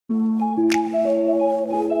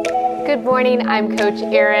Good morning, I'm Coach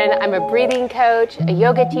Erin. I'm a breathing coach, a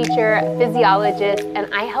yoga teacher, a physiologist,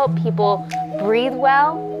 and I help people breathe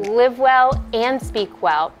well, live well, and speak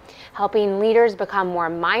well, helping leaders become more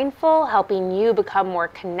mindful, helping you become more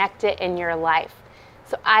connected in your life.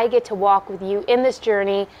 So I get to walk with you in this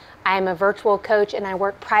journey. I am a virtual coach and I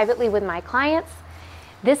work privately with my clients.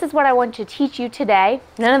 This is what I want to teach you today.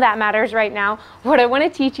 None of that matters right now. What I want to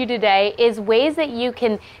teach you today is ways that you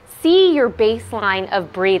can see your baseline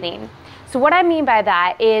of breathing. So what I mean by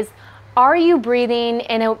that is, are you breathing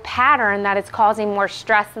in a pattern that is causing more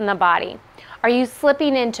stress in the body? Are you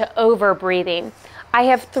slipping into over breathing? I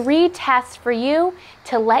have 3 tests for you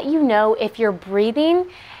to let you know if your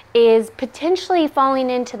breathing is potentially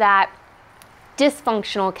falling into that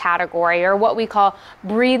dysfunctional category, or what we call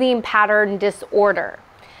breathing pattern disorder.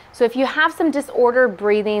 So if you have some disordered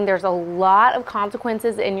breathing, there's a lot of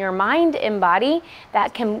consequences in your mind and body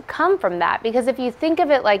that can come from that. Because if you think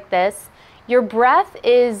of it like this, your breath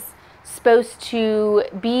is supposed to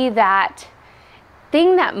be that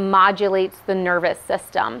thing that modulates the nervous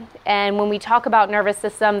system. And when we talk about nervous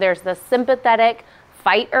system, there's the sympathetic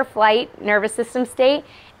fight or flight nervous system state,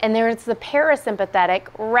 and there's the parasympathetic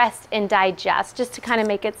rest and digest. Just to kind of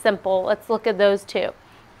make it simple, let's look at those two.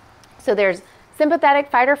 So there's sympathetic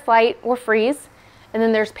fight or flight or freeze, and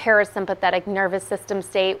then there's parasympathetic nervous system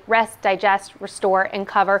state, rest, digest, restore, and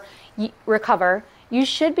recover. You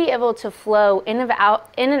should be able to flow in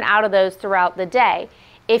and out of those throughout the day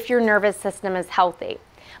if your nervous system is healthy.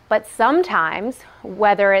 But sometimes,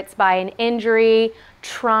 whether it's by an injury,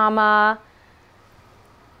 trauma,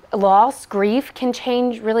 loss, grief, can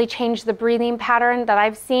really change the breathing pattern that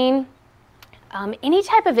I've seen. Any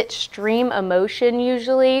type of extreme emotion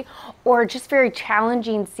usually, or just very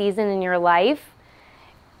challenging season in your life,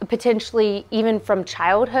 potentially even from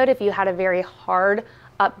childhood, if you had a very hard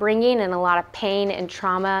upbringing and a lot of pain and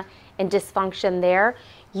trauma and dysfunction there,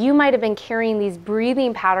 you might have been carrying these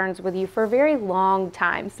breathing patterns with you for a very long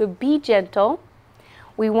time. So be gentle.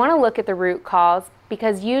 We want to look at the root cause,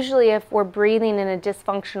 because usually if we're breathing in a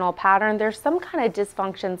dysfunctional pattern, there's some kind of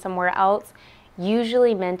dysfunction somewhere else,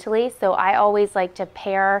 usually mentally. So I always like to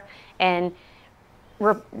pair and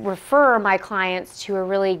refer my clients to a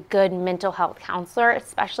really good mental health counselor,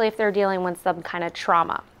 especially if they're dealing with some kind of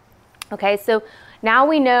trauma. Okay, so now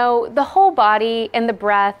we know the whole body and the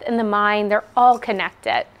breath and the mind, they're all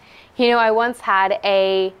connected. You know, I once had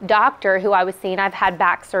a doctor who I was seeing. I've had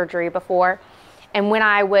back surgery before. And when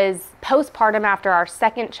I was postpartum after our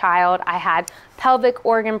second child, I had pelvic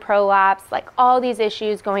organ prolapse, like all these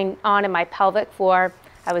issues going on in my pelvic floor.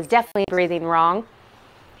 I was definitely breathing wrong.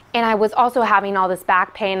 And I was also having all this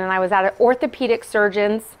back pain, and I was at an orthopedic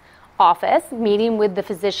surgeon's office meeting with the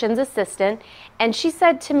physician's assistant, and she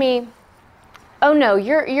said to me, "Oh no,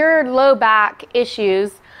 your low back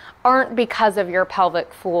issues aren't because of your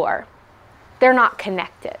pelvic floor. They're not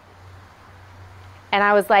connected." And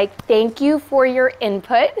I was like, "Thank you for your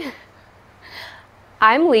input.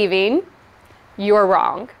 I'm leaving. You're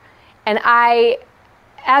wrong." And I,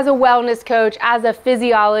 as a wellness coach, as a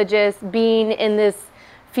physiologist, being in this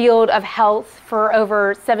field of health for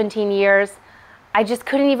over 17 years, I just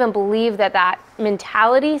couldn't even believe that that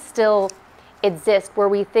mentality still exists, where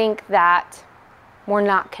we think that we're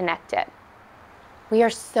not connected. We are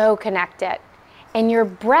so connected. And your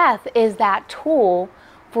breath is that tool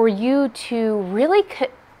for you to really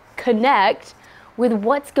connect with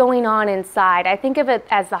what's going on inside. I think of it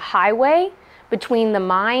as the highway between the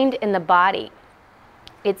mind and the body.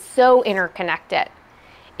 It's so interconnected.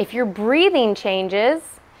 If your breathing changes,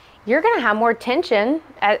 you're going to have more tension,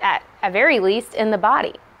 at very least, in the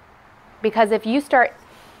body. Because if you start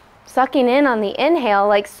sucking in on the inhale,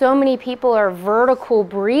 like so many people are vertical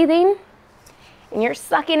breathing, and you're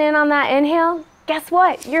sucking in on that inhale, guess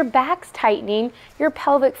what? Your back's tightening, your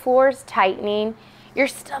pelvic floor's tightening, your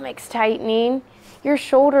stomach's tightening, your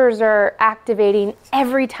shoulders are activating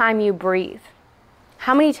every time you breathe.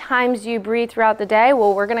 How many times do you breathe throughout the day?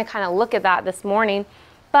 Well, we're going to kind of look at that this morning,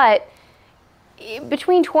 but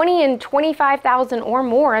between 20 and 25,000 or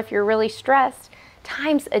more, if you're really stressed,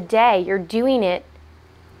 times a day, you're doing it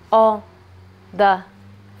all the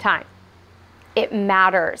time. It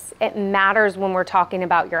matters. It matters when we're talking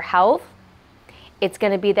about your health. It's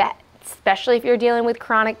going to be that, especially if you're dealing with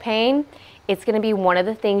chronic pain, it's going to be one of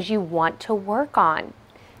the things you want to work on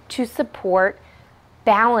to support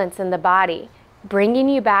balance in the body, bringing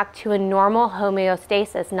you back to a normal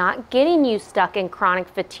homeostasis, not getting you stuck in chronic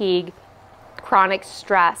fatigue, chronic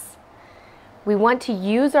stress. We want to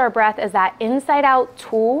use our breath as that inside-out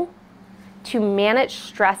tool to manage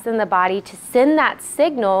stress in the body, to send that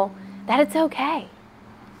signal that it's okay.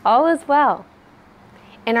 All is well.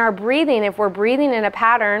 In our breathing, if we're breathing in a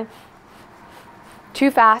pattern,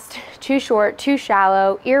 too fast, too short, too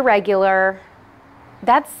shallow, irregular,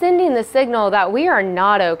 that's sending the signal that we are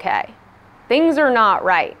not okay. Things are not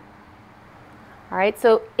right. All right,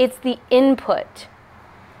 so it's the input.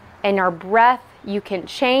 And our breath, you can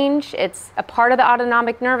change. It's a part of the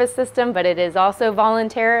autonomic nervous system, but it is also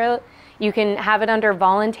voluntary. You can have it under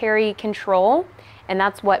voluntary control. And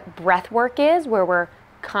that's what breath work is, where we're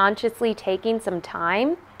consciously taking some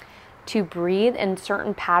time to breathe in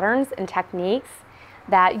certain patterns and techniques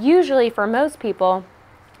that usually for most people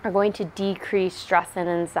are going to decrease stress and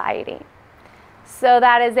anxiety. So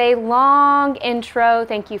that is a long intro.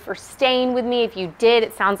 Thank you for staying with me. If you did,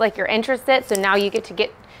 it sounds like you're interested. So now you get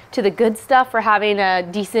to the good stuff for having a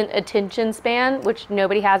decent attention span, which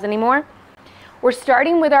nobody has anymore. We're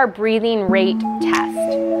starting with our breathing rate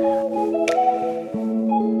test.